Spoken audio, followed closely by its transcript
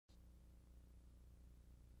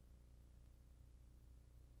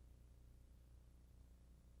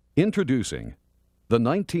Introducing the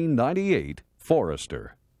 1998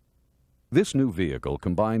 Forester. This new vehicle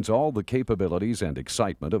combines all the capabilities and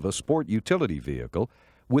excitement of a sport utility vehicle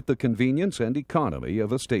with the convenience and economy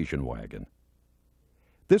of a station wagon.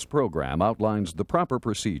 This program outlines the proper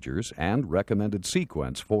procedures and recommended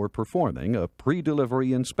sequence for performing a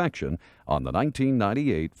pre-delivery inspection on the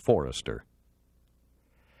 1998 Forester.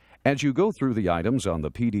 As you go through the items on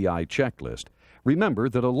the PDI checklist, remember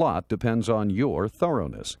that a lot depends on your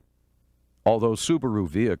thoroughness. Although Subaru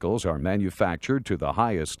vehicles are manufactured to the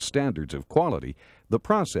highest standards of quality, the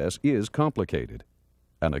process is complicated.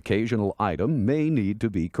 An occasional item may need to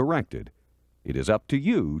be corrected. It is up to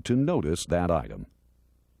you to notice that item.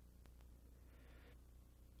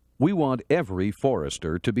 We want every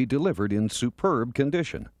Forester to be delivered in superb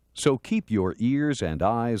condition, so keep your ears and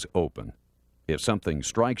eyes open. If something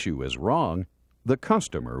strikes you as wrong, the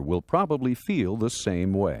customer will probably feel the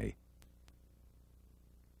same way.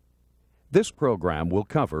 This program will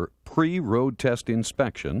cover pre-road test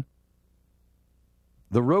inspection,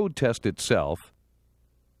 the road test itself,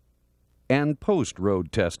 and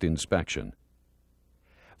post-road test inspection.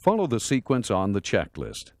 Follow the sequence on the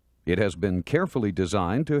checklist. It has been carefully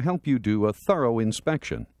designed to help you do a thorough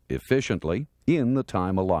inspection efficiently in the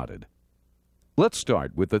time allotted. Let's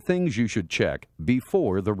start with the things you should check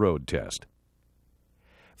before the road test.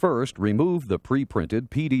 First, remove the pre-printed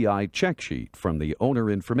PDI check sheet from the owner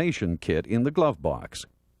information kit in the glove box.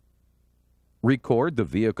 Record the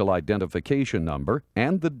vehicle identification number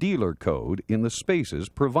and the dealer code in the spaces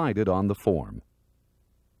provided on the form.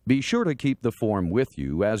 Be sure to keep the form with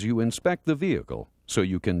you as you inspect the vehicle so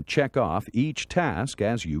you can check off each task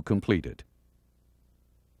as you complete it.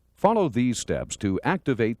 Follow these steps to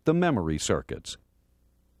activate the memory circuits.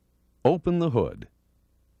 Open the hood.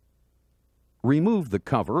 Remove the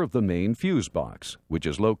cover of the main fuse box, which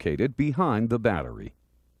is located behind the battery.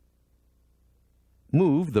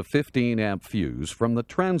 Move the 15-amp fuse from the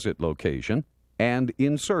transit location and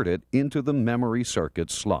insert it into the memory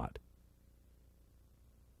circuit slot.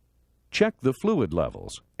 Check the fluid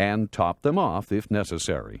levels and top them off if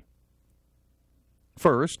necessary.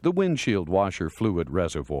 First, the windshield washer fluid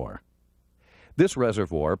reservoir. This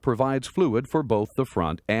reservoir provides fluid for both the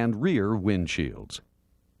front and rear windshields.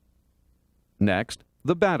 Next,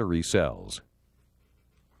 the battery cells.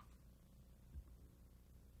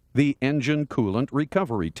 The engine coolant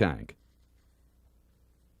recovery tank.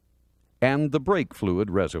 And the brake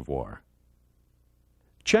fluid reservoir.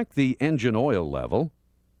 Check the engine oil level,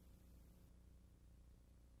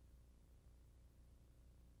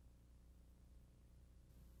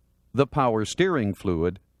 the power steering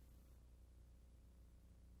fluid,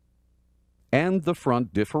 and the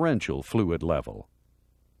front differential fluid level.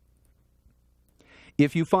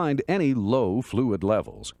 If you find any low fluid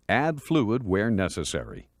levels, add fluid where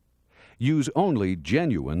necessary. Use only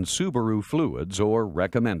genuine Subaru fluids or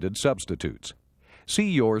recommended substitutes. See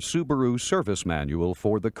your Subaru service manual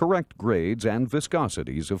for the correct grades and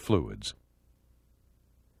viscosities of fluids.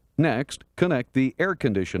 Next, connect the air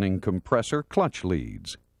conditioning compressor clutch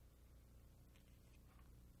leads.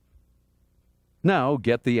 Now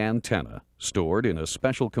get the antenna, stored in a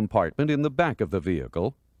special compartment in the back of the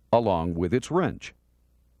vehicle, along with its wrench,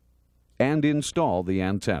 and install the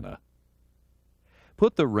antenna.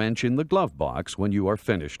 Put the wrench in the glove box when you are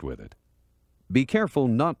finished with it. Be careful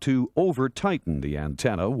not to over-tighten the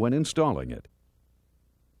antenna when installing it.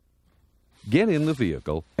 Get in the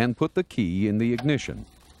vehicle and put the key in the ignition.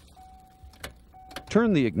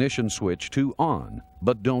 Turn the ignition switch to on,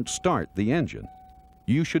 but don't start the engine.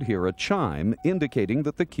 You should hear a chime indicating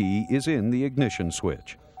that the key is in the ignition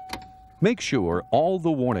switch. Make sure all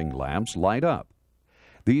the warning lamps light up.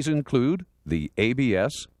 These include the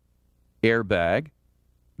ABS, airbag,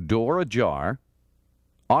 door ajar,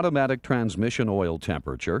 automatic transmission oil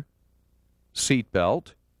temperature, seat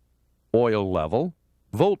belt, oil level,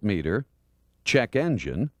 voltmeter, check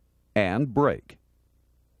engine, and brake.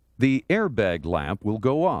 The airbag lamp will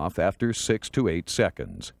go off after 6 to 8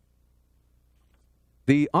 seconds.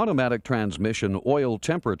 The automatic transmission oil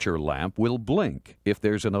temperature lamp will blink if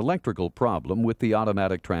there's an electrical problem with the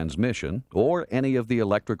automatic transmission or any of the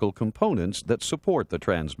electrical components that support the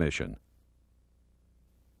transmission.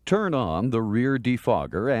 Turn on the rear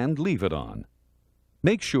defogger and leave it on.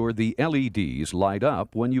 Make sure the LEDs light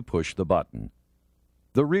up when you push the button.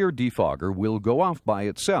 The rear defogger will go off by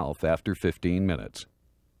itself after 15 minutes.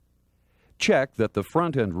 Check that the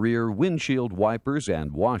front and rear windshield wipers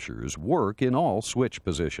and washers work in all switch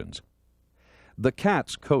positions. The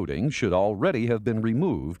cat's coating should already have been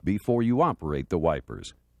removed before you operate the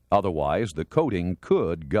wipers. Otherwise, the coating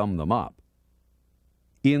could gum them up.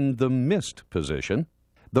 In the mist position,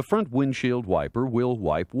 The front windshield wiper will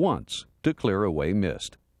wipe once to clear away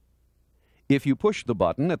mist. If you push the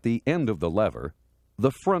button at the end of the lever,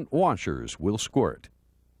 the front washers will squirt.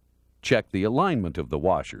 Check the alignment of the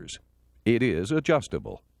washers. It is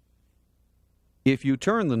adjustable. If you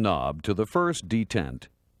turn the knob to the first detent,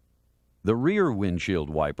 the rear windshield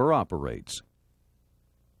wiper operates.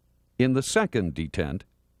 In the second detent,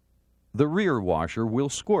 the rear washer will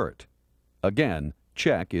squirt. Again,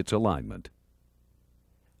 check its alignment.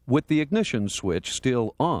 With the ignition switch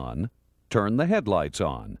still on, turn the headlights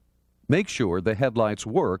on. Make sure the headlights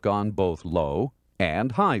work on both low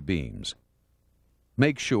and high beams.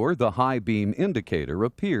 Make sure the high beam indicator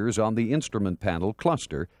appears on the instrument panel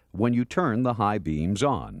cluster when you turn the high beams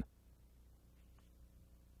on.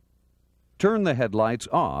 Turn the headlights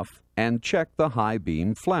off and check the high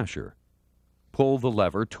beam flasher. Pull the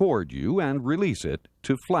lever toward you and release it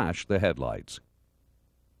to flash the headlights.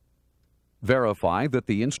 Verify that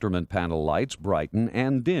the instrument panel lights brighten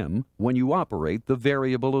and dim when you operate the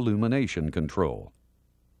variable illumination control.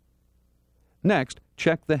 Next,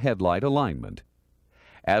 check the headlight alignment.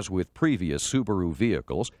 As with previous Subaru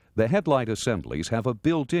vehicles, the headlight assemblies have a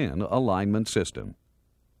built-in alignment system.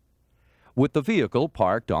 With the vehicle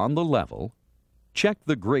parked on the level, check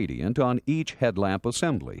the gradient on each headlamp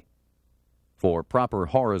assembly. For proper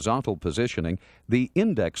horizontal positioning, the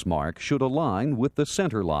index mark should align with the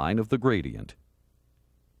center line of the gradient.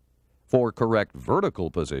 For correct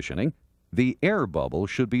vertical positioning, the air bubble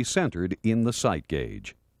should be centered in the sight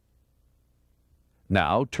gauge.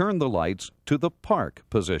 Now turn the lights to the park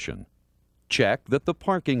position. Check that the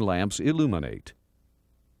parking lamps illuminate.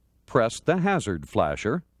 Press the hazard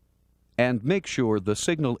flasher and make sure the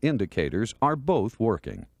signal indicators are both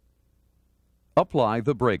working. Apply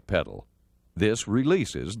the brake pedal. This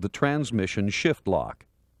releases the transmission shift lock.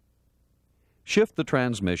 Shift the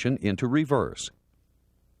transmission into reverse.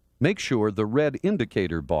 Make sure the red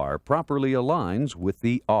indicator bar properly aligns with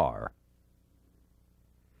the R.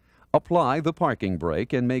 Apply the parking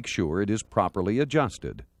brake and make sure it is properly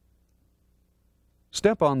adjusted.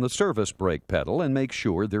 Step on the service brake pedal and make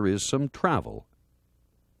sure there is some travel.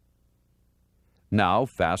 Now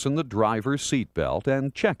fasten the driver's seat belt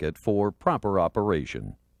and check it for proper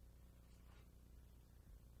operation.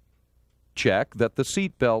 Check that the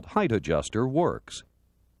seat belt height adjuster works.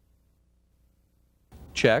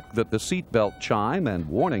 Check that the seat belt chime and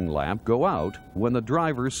warning lamp go out when the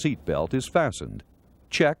driver's seat belt is fastened.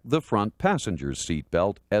 Check the front passenger's seat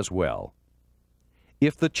belt as well.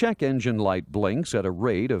 If the check engine light blinks at a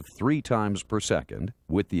rate of 3 times per second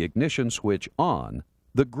with the ignition switch on,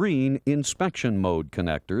 the green inspection mode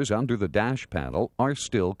connectors under the dash panel are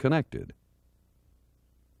still connected.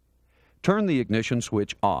 Turn the ignition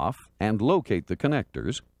switch off and locate the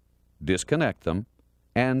connectors, disconnect them,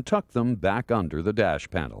 and tuck them back under the dash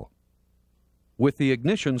panel. With the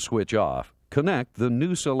ignition switch off, connect the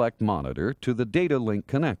new select monitor to the data link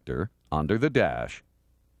connector under the dash.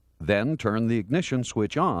 Then turn the ignition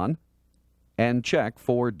switch on and check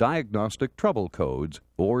for diagnostic trouble codes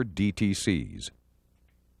or DTCs.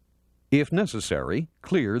 If necessary,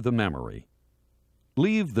 clear the memory.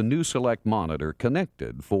 Leave the new select monitor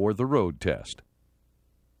connected for the road test.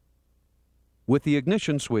 With the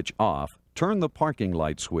ignition switch off, turn the parking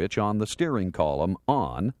light switch on the steering column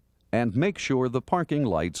on and make sure the parking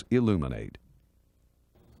lights illuminate.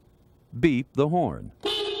 Beep the horn.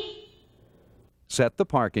 Set the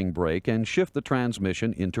parking brake and shift the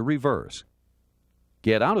transmission into reverse.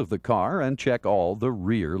 Get out of the car and check all the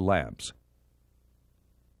rear lamps.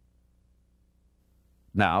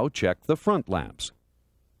 Now check the front lamps.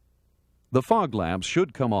 The fog lamps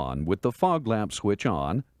should come on with the fog lamp switch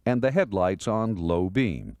on and the headlights on low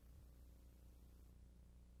beam.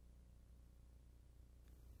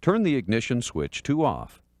 Turn the ignition switch to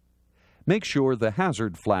off. Make sure the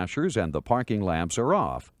hazard flashers and the parking lamps are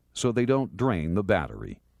off so they don't drain the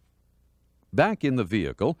battery. Back in the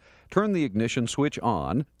vehicle, turn the ignition switch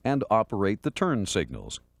on and operate the turn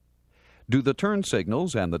signals. Do the turn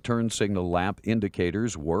signals and the turn signal lamp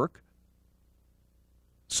indicators work?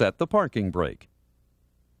 Set the parking brake.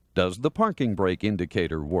 Does the parking brake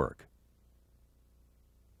indicator work?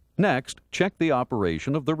 Next, check the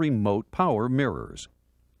operation of the remote power mirrors.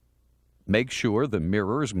 Make sure the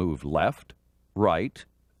mirrors move left, right,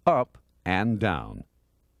 up, and down.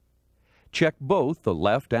 Check both the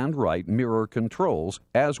left and right mirror controls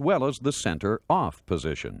as well as the center off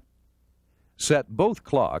position. Set both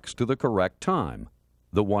clocks to the correct time,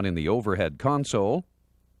 the one in the overhead console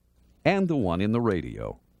and the one in the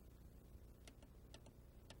radio.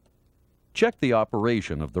 Check the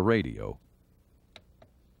operation of the radio.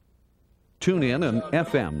 Tune in an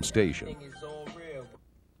FM station.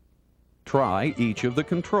 Try each of the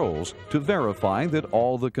controls to verify that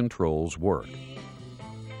all the controls work.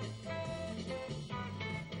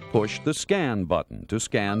 Push the scan button to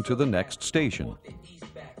scan to the next station.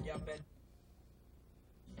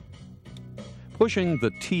 Pushing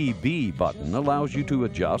the TB button allows you to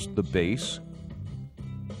adjust the bass,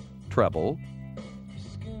 treble,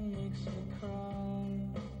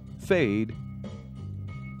 fade,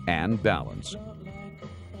 and balance.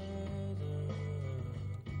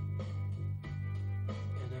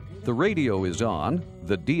 The radio is on.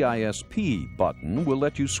 The DISP button will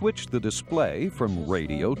let you switch the display from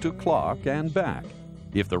radio to clock and back.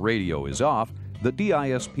 If the radio is off, the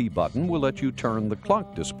DISP button will let you turn the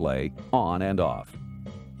clock display on and off.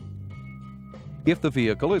 If the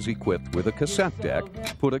vehicle is equipped with a cassette deck,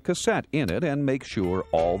 put a cassette in it and make sure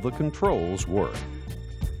all the controls work.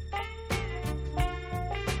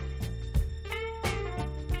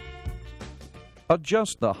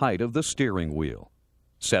 Adjust the height of the steering wheel.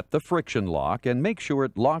 Set the friction lock and make sure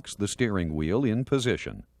it locks the steering wheel in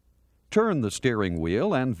position. Turn the steering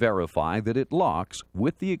wheel and verify that it locks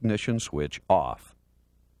with the ignition switch off.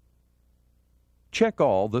 Check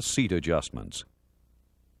all the seat adjustments.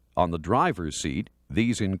 On the driver's seat,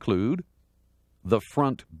 these include the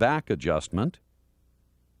front-back adjustment,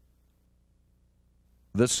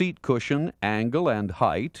 the seat cushion angle and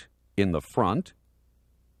height in the front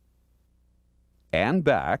and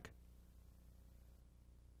back,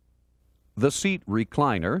 the seat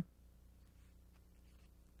recliner,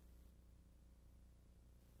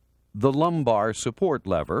 the lumbar support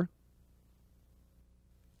lever,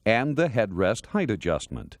 and the headrest height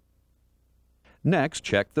adjustment. Next,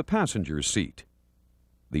 check the passenger seat.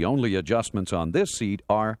 The only adjustments on this seat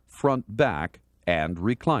are front, back, and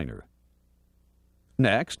recliner.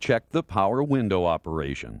 Next, check the power window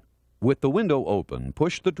operation. With the window open,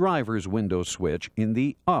 push the driver's window switch in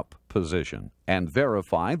the up position and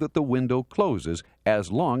verify that the window closes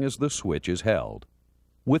as long as the switch is held.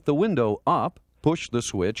 With the window up, push the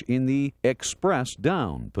switch in the express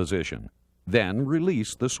down position. Then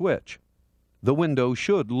release the switch. The window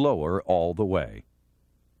should lower all the way.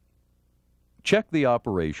 Check the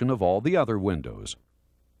operation of all the other windows.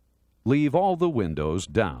 Leave all the windows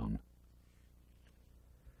down.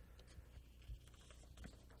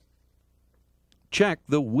 Check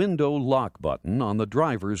the window lock button on the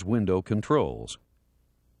driver's window controls.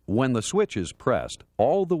 When the switch is pressed,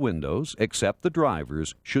 all the windows, except the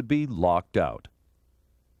driver's, should be locked out.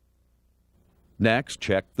 Next,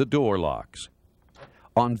 check the door locks.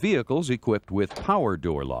 On vehicles equipped with power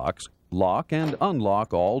door locks, lock and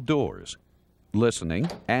unlock all doors, listening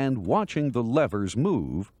and watching the levers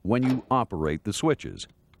move when you operate the switches.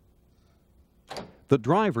 The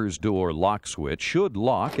driver's door lock switch should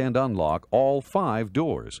lock and unlock all 5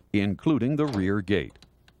 doors, including the rear gate.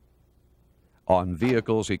 On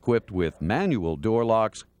vehicles equipped with manual door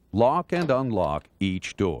locks, lock and unlock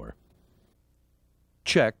each door.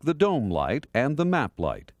 Check the dome light and the map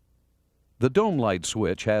light. The dome light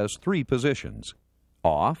switch has 3 positions: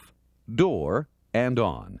 off, door, and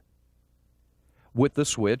on. With the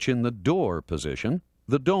switch in the door position,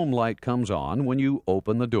 the dome light comes on when you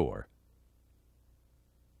open the door.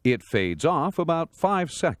 It fades off about 5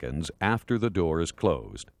 seconds after the door is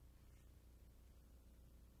closed.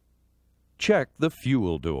 Check the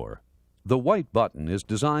fuel door. The white button is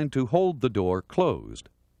designed to hold the door closed.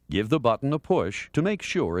 Give the button a push to make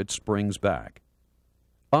sure it springs back.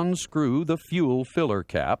 Unscrew the fuel filler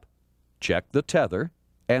cap, check the tether,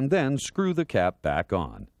 and then screw the cap back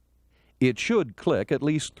on. It should click at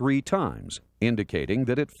least 3 times, indicating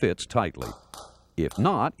that it fits tightly. If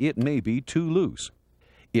not, it may be too loose.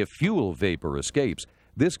 If fuel vapor escapes,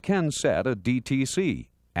 this can set a DTC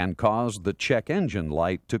and cause the check engine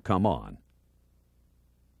light to come on.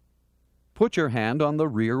 Put your hand on the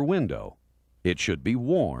rear window. It should be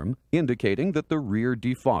warm, indicating that the rear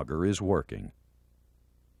defogger is working.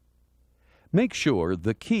 Make sure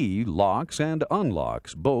the key locks and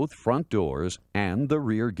unlocks both front doors and the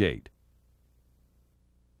rear gate.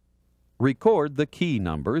 Record the key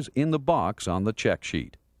numbers in the box on the check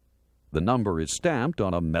sheet. The number is stamped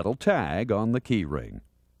on a metal tag on the key ring.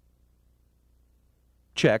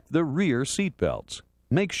 Check the rear seat belts.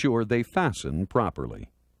 Make sure they fasten properly.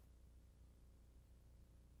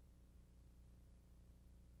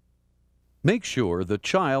 Make sure the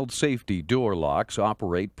child safety door locks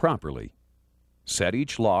operate properly. Set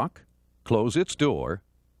each lock, close its door,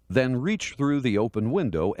 then reach through the open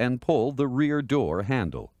window and pull the rear door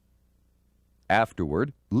handle.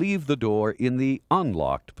 Afterward, leave the door in the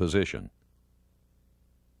unlocked position.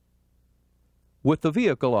 With the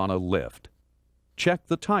vehicle on a lift, check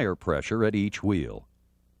the tire pressure at each wheel.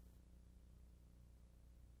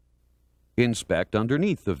 Inspect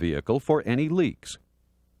underneath the vehicle for any leaks.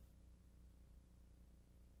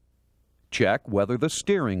 Check whether the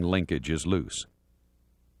steering linkage is loose.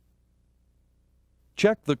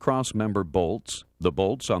 Check the cross-member bolts, the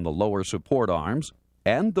bolts on the lower support arms,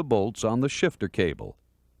 and the bolts on the shifter cable.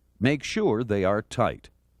 Make sure they are tight.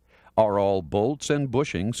 Are all bolts and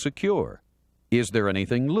bushings secure? Is there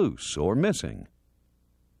anything loose or missing?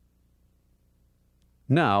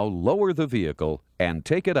 Now lower the vehicle and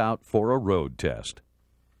take it out for a road test.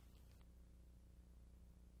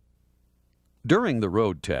 During the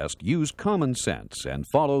road test, use common sense and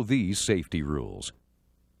follow these safety rules.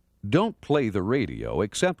 Don't play the radio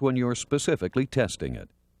except when you're specifically testing it.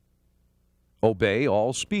 Obey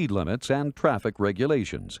all speed limits and traffic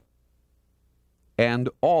regulations. And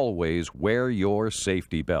always wear your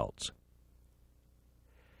safety belts.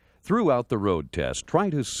 Throughout the road test,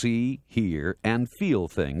 try to see, hear, and feel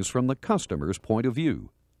things from the customer's point of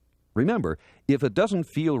view. Remember, if it doesn't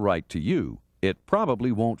feel right to you, it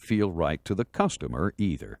probably won't feel right to the customer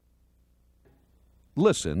either.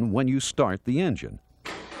 Listen when you start the engine.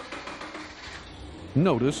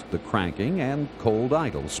 Notice the cranking and cold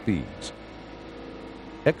idle speeds.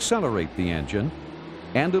 Accelerate the engine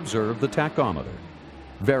and observe the tachometer.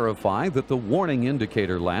 Verify that the warning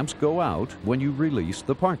indicator lamps go out when you release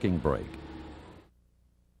the parking brake.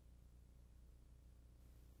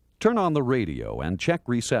 Turn on the radio and check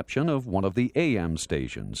reception of one of the AM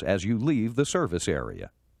stations as you leave the service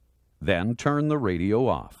area. Then turn the radio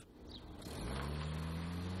off.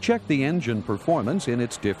 Check the engine performance in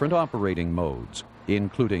its different operating modes,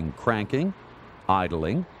 including cranking,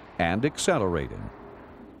 idling, and accelerating.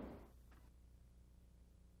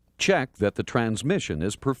 Check that the transmission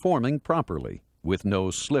is performing properly, with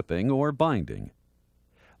no slipping or binding.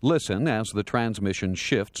 Listen as the transmission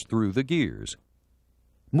shifts through the gears.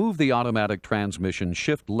 Move the automatic transmission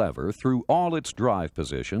shift lever through all its drive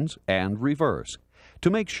positions and reverse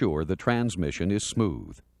to make sure the transmission is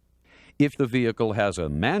smooth. If the vehicle has a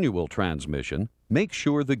manual transmission, make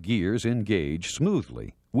sure the gears engage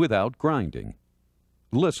smoothly without grinding.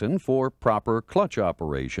 Listen for proper clutch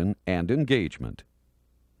operation and engagement.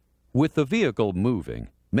 With the vehicle moving,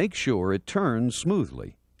 make sure it turns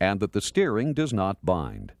smoothly and that the steering does not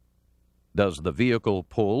bind. Does the vehicle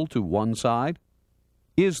pull to one side?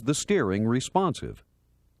 Is the steering responsive?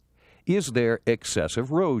 Is there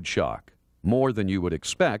excessive road shock, more than you would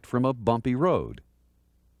expect from a bumpy road?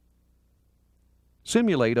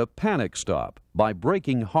 Simulate a panic stop by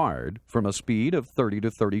braking hard from a speed of 30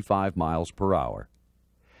 to 35 miles per hour.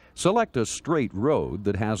 Select a straight road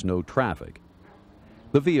that has no traffic.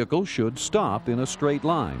 The vehicle should stop in a straight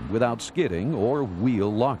line without skidding or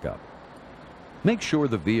wheel lockup. Make sure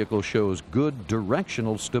the vehicle shows good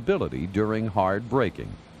directional stability during hard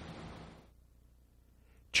braking.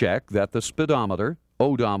 Check that the speedometer,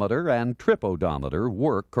 odometer, and trip odometer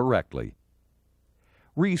work correctly.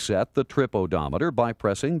 Reset the trip odometer by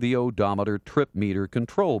pressing the odometer trip meter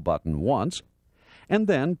control button once, and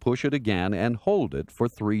then push it again and hold it for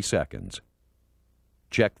 3 seconds.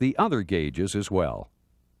 Check the other gauges as well.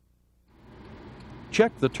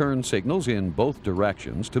 Check the turn signals in both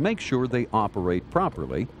directions to make sure they operate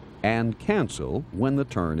properly and cancel when the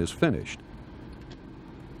turn is finished.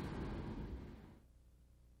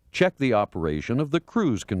 Check the operation of the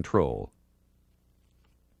cruise control.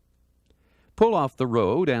 Pull off the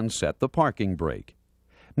road and set the parking brake.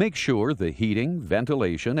 Make sure the heating,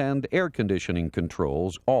 ventilation, and air conditioning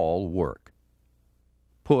controls all work.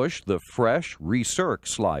 Push the fresh recirc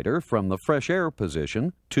slider from the fresh air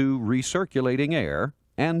position to recirculating air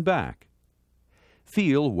and back.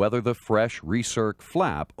 Feel whether the fresh recirc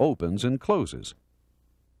flap opens and closes.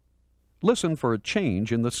 Listen for a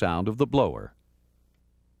change in the sound of the blower.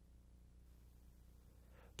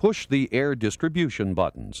 Push the air distribution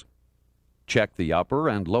buttons. Check the upper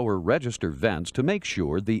and lower register vents to make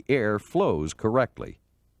sure the air flows correctly.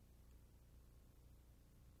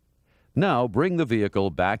 Now bring the vehicle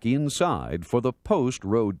back inside for the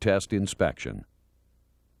post-road test inspection.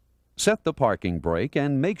 Set the parking brake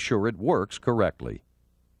and make sure it works correctly.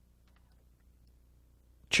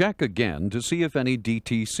 Check again to see if any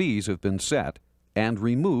DTCs have been set and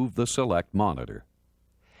remove the select monitor.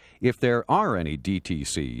 If there are any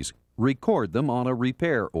DTCs, record them on a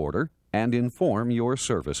repair order and inform your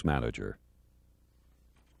service manager.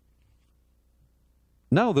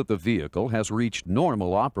 Now that the vehicle has reached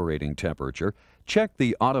normal operating temperature, check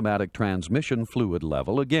the automatic transmission fluid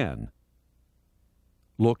level again.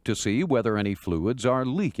 Look to see whether any fluids are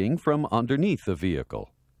leaking from underneath the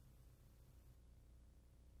vehicle.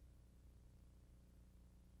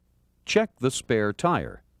 Check the spare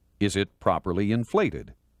tire. Is it properly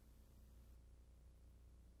inflated?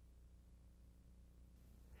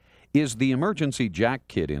 Is the emergency jack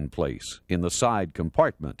kit in place in the side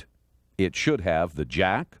compartment? It should have the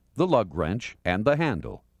jack, the lug wrench, and the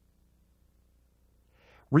handle.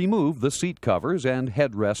 Remove the seat covers and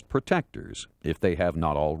headrest protectors if they have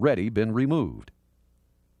not already been removed.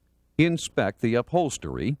 Inspect the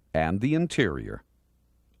upholstery and the interior.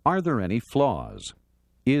 Are there any flaws?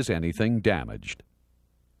 Is anything damaged?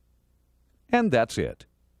 And that's it.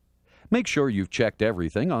 Make sure you've checked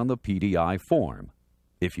everything on the PDI form.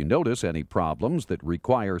 If you notice any problems that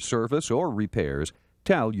require service or repairs,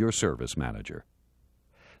 tell your service manager.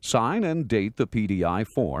 Sign and date the PDI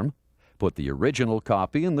form, put the original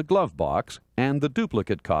copy in the glove box and the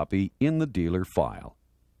duplicate copy in the dealer file.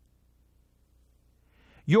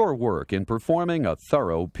 Your work in performing a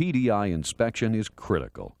thorough PDI inspection is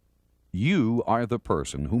critical. You are the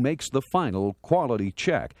person who makes the final quality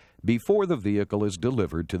check before the vehicle is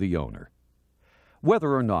delivered to the owner.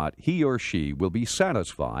 Whether or not he or she will be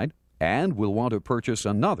satisfied and will want to purchase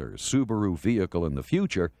another Subaru vehicle in the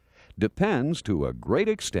future depends to a great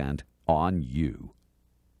extent on you.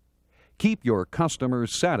 Keep your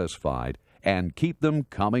customers satisfied and keep them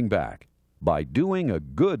coming back by doing a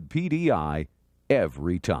good PDI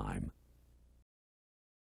every time.